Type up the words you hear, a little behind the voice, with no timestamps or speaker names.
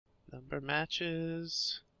Number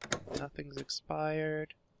matches. Nothing's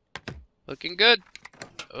expired. Looking good.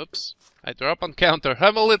 Oops. I threw up on counter.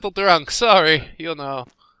 I'm a little drunk. Sorry. You know.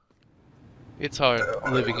 It's hard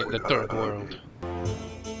living in the third world.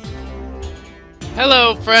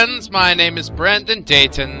 Hello friends, my name is Brandon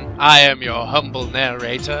Dayton. I am your humble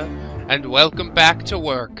narrator, and welcome back to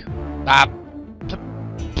work.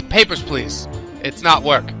 Papers please. It's not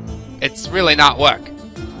work. It's really not work.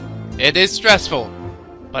 It is stressful,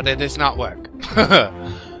 but it is not work.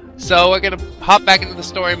 So we're gonna hop back into the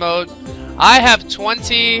story mode. I have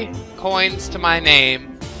 20 coins to my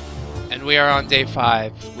name, and we are on day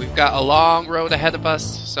 5. We've got a long road ahead of us,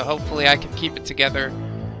 so hopefully I can keep it together.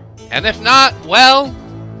 And if not, well.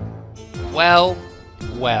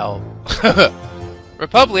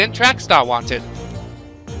 Republican track star wanted.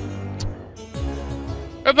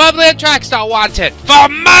 Republican track star wanted for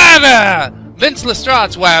murder! Vince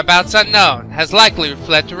Lestrade's whereabouts unknown, has likely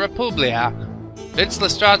fled to Republia. Vince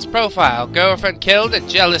Lestrade's profile, girlfriend killed in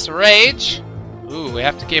jealous rage. Ooh, we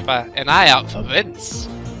have to keep an eye out for Vince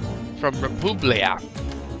from Republia.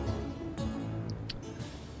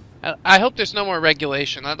 I hope there's no more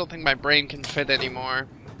regulation. I don't think my brain can fit anymore.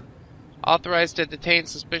 Authorized to detain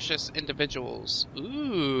suspicious individuals.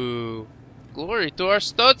 Ooh. Glory to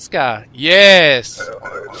Arstotzka. Yes.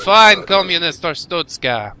 Fine, communist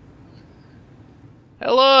Arstotzka.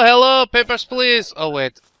 Hello, papers please. Oh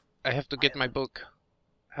wait, I have to get my book.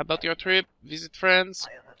 How about your trip? Visit friends?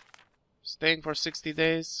 Staying for 60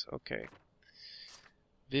 days? Okay.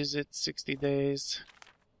 Visit 60 days.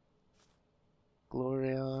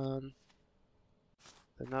 Glorion.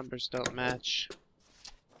 The numbers don't match.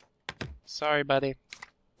 Sorry, buddy.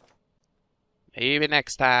 Maybe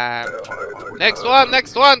next time. Next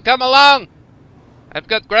one, come along! I've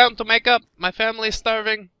got ground to make up. My family's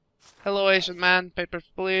starving. Hello, Asian man. Papers,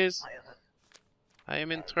 please. I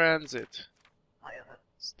am in transit.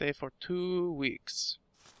 Stay for 2 weeks.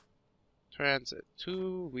 Transit,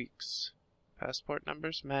 2 weeks. Passport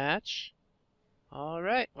numbers match.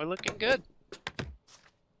 Alright, we're looking good.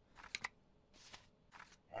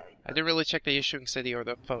 I didn't really check the issuing city or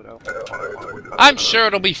the photo. I'm sure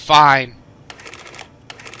it'll be fine.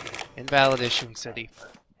 Invalid issuing city.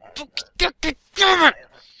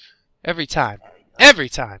 Every time.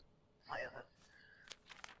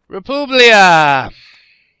 Republia!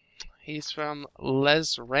 He's from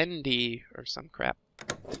Lesrendi or some crap.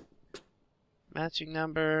 Matching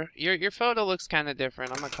number. Your photo looks kind of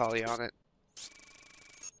different. I'm gonna call you on it.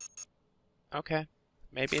 Okay.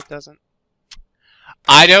 Maybe it doesn't.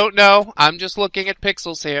 I don't know. I'm just looking at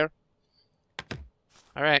pixels here.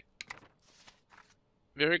 Alright.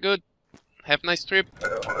 Very good. Have a nice trip.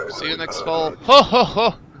 See you next fall. Ho ho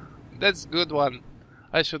ho! That's a good one.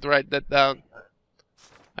 I should write that down.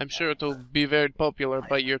 I'm sure it will be very popular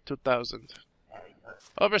by year 2000.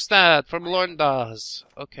 Overstat from Lorndaz.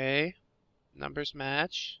 Okay. Numbers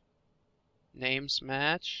match. Names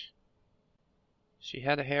match. She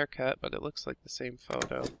had a haircut, but it looks like the same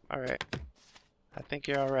photo. Alright. I think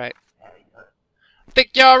you're alright.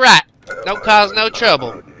 No cause, no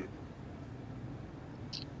trouble.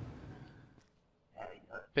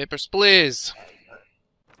 Papers, please.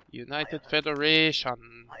 United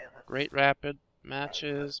Federation. Great Rapid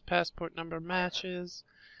matches. Passport number matches.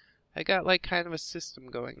 I got like kind of a system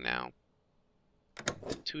going now.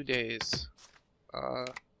 2 days.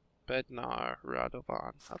 Bednar,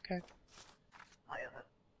 Radovan. Okay.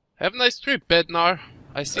 Have a nice trip, Bednar.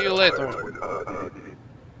 I see you later.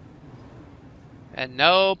 And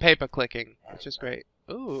no paper clicking, which is great.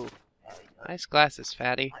 Ooh. Nice glasses,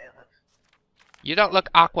 fatty. You don't look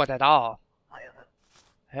awkward at all.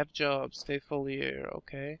 Have job, stay full year.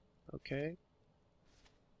 Okay.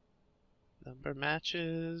 Number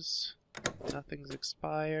matches. Nothing's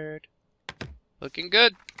expired. Looking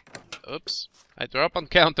good. Oops. I threw up on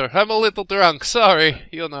counter. I'm a little drunk. Sorry.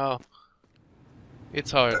 You know.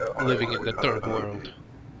 It's hard living in the third world.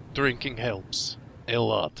 Drinking helps. A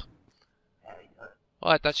lot. Oh,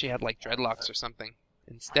 I thought she had like dreadlocks or something.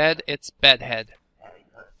 Instead, it's bedhead.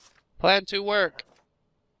 Plan to work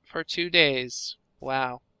for 2 days.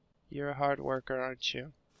 Wow. You're a hard worker, aren't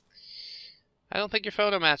you? I don't think your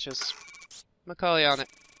photo matches. I'm gonna call you on it.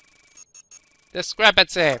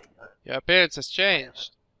 Discrepancy! Your appearance has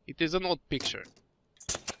changed. It is an old picture.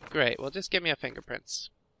 Great, well just give me a fingerprints.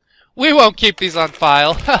 We won't keep these on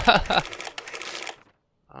file.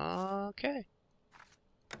 Okay.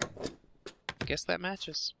 Guess that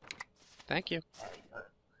matches. Thank you.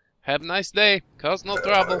 Have a nice day. Cause no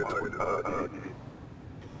trouble.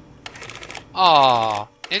 Aww.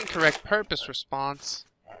 Incorrect purpose response.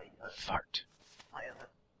 Fart.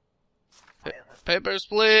 Papers,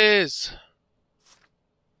 please!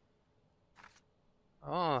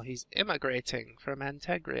 Oh, he's immigrating from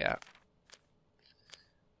Antegria.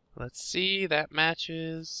 Let's see, that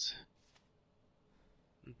matches.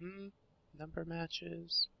 Number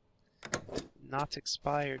matches. Not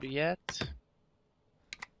expired yet.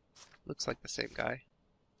 Looks like the same guy.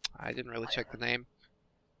 I didn't really check the name.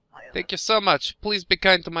 Thank you so much. Please be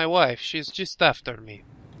kind to my wife. She's just after me.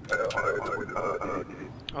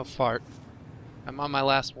 Oh, fart. I'm on my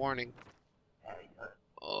last warning.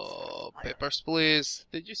 Oh, papers, please.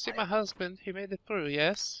 Did you see my husband? He made it through,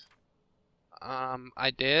 yes?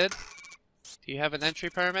 I did. Do you have an entry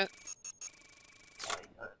permit?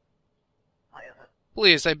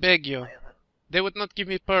 Please, I beg you. They would not give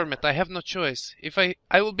me permit. I have no choice.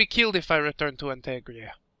 I will be killed if I return to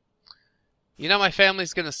Antegria. You know my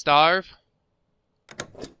family's gonna starve.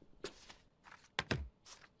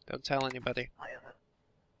 Don't tell anybody.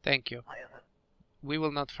 Thank you. We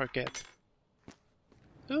will not forget.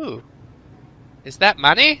 Ooh. Is that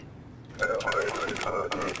money?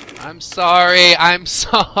 I'm sorry. I'm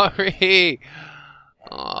sorry.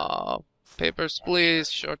 Oh, papers,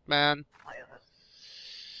 please, short man.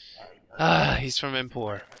 Ah, he's from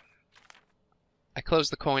Pt4. I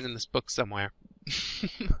closed the coin in this book somewhere.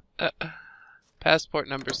 Passport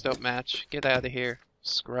numbers don't match. Get out of here,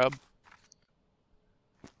 scrub.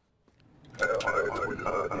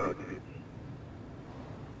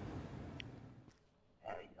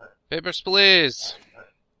 Papers, please.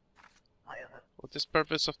 What is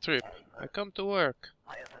purpose of trip? I come to work.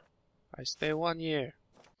 I stay 1 year.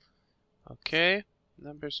 Okay,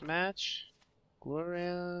 numbers match.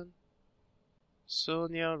 Glorian,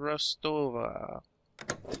 Sonia Rostova.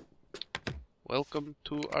 Welcome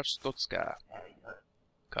to Arstotska.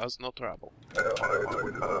 Cause no trouble.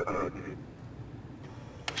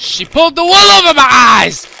 She pulled the wool over my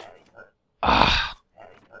eyes! Ah.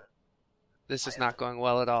 This is not going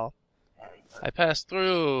well at all. I passed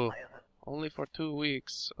through. Only for 2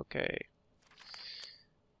 weeks. Okay.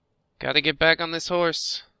 Gotta get back on this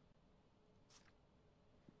horse.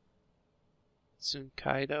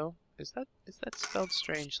 Tsunkaido? Is that spelled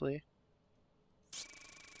strangely?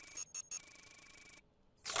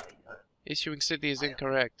 Issuing city is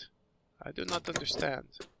incorrect. I do not understand.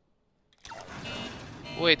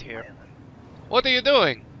 Wait here. What are you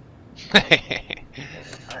doing?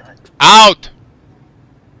 Out!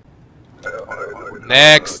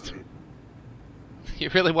 Next! You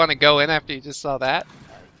really want to go in after you just saw that?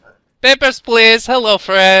 Papers, please! Hello,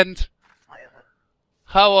 friend!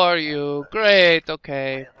 How are you? Great,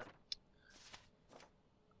 okay.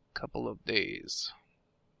 Couple of days.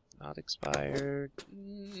 Not expired.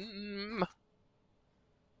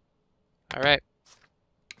 Alright.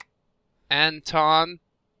 Anton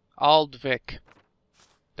Aldvik.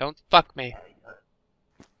 Don't fuck me.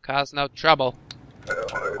 Cause no trouble.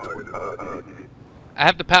 I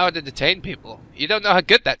have the power to detain people. You don't know how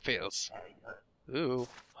good that feels. Ooh,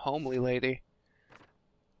 homely lady.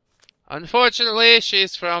 Unfortunately,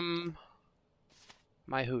 she's from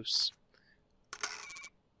my house.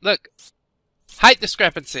 Look. Height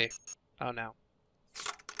discrepancy. Oh no.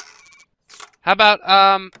 How about,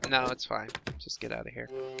 no, it's fine. Just get out of here.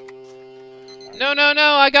 No, no,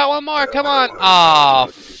 no, I got one more, come on. Aw,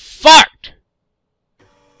 fart!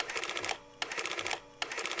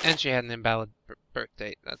 And she had an invalid birth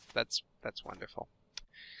date. That's wonderful.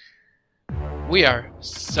 We are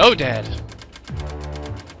so dead.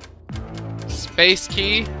 Space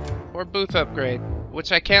key or booth upgrade,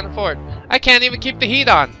 which I can't afford. I can't even keep the heat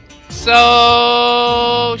on.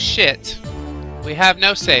 So shit. We have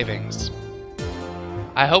no savings.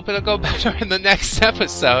 I hope it'll go better in the next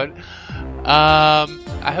episode.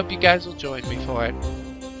 I hope you guys will join me for it.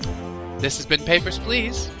 This has been Papers,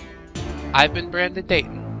 Please. I've been Brandon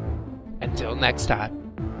Dayton. Until next time.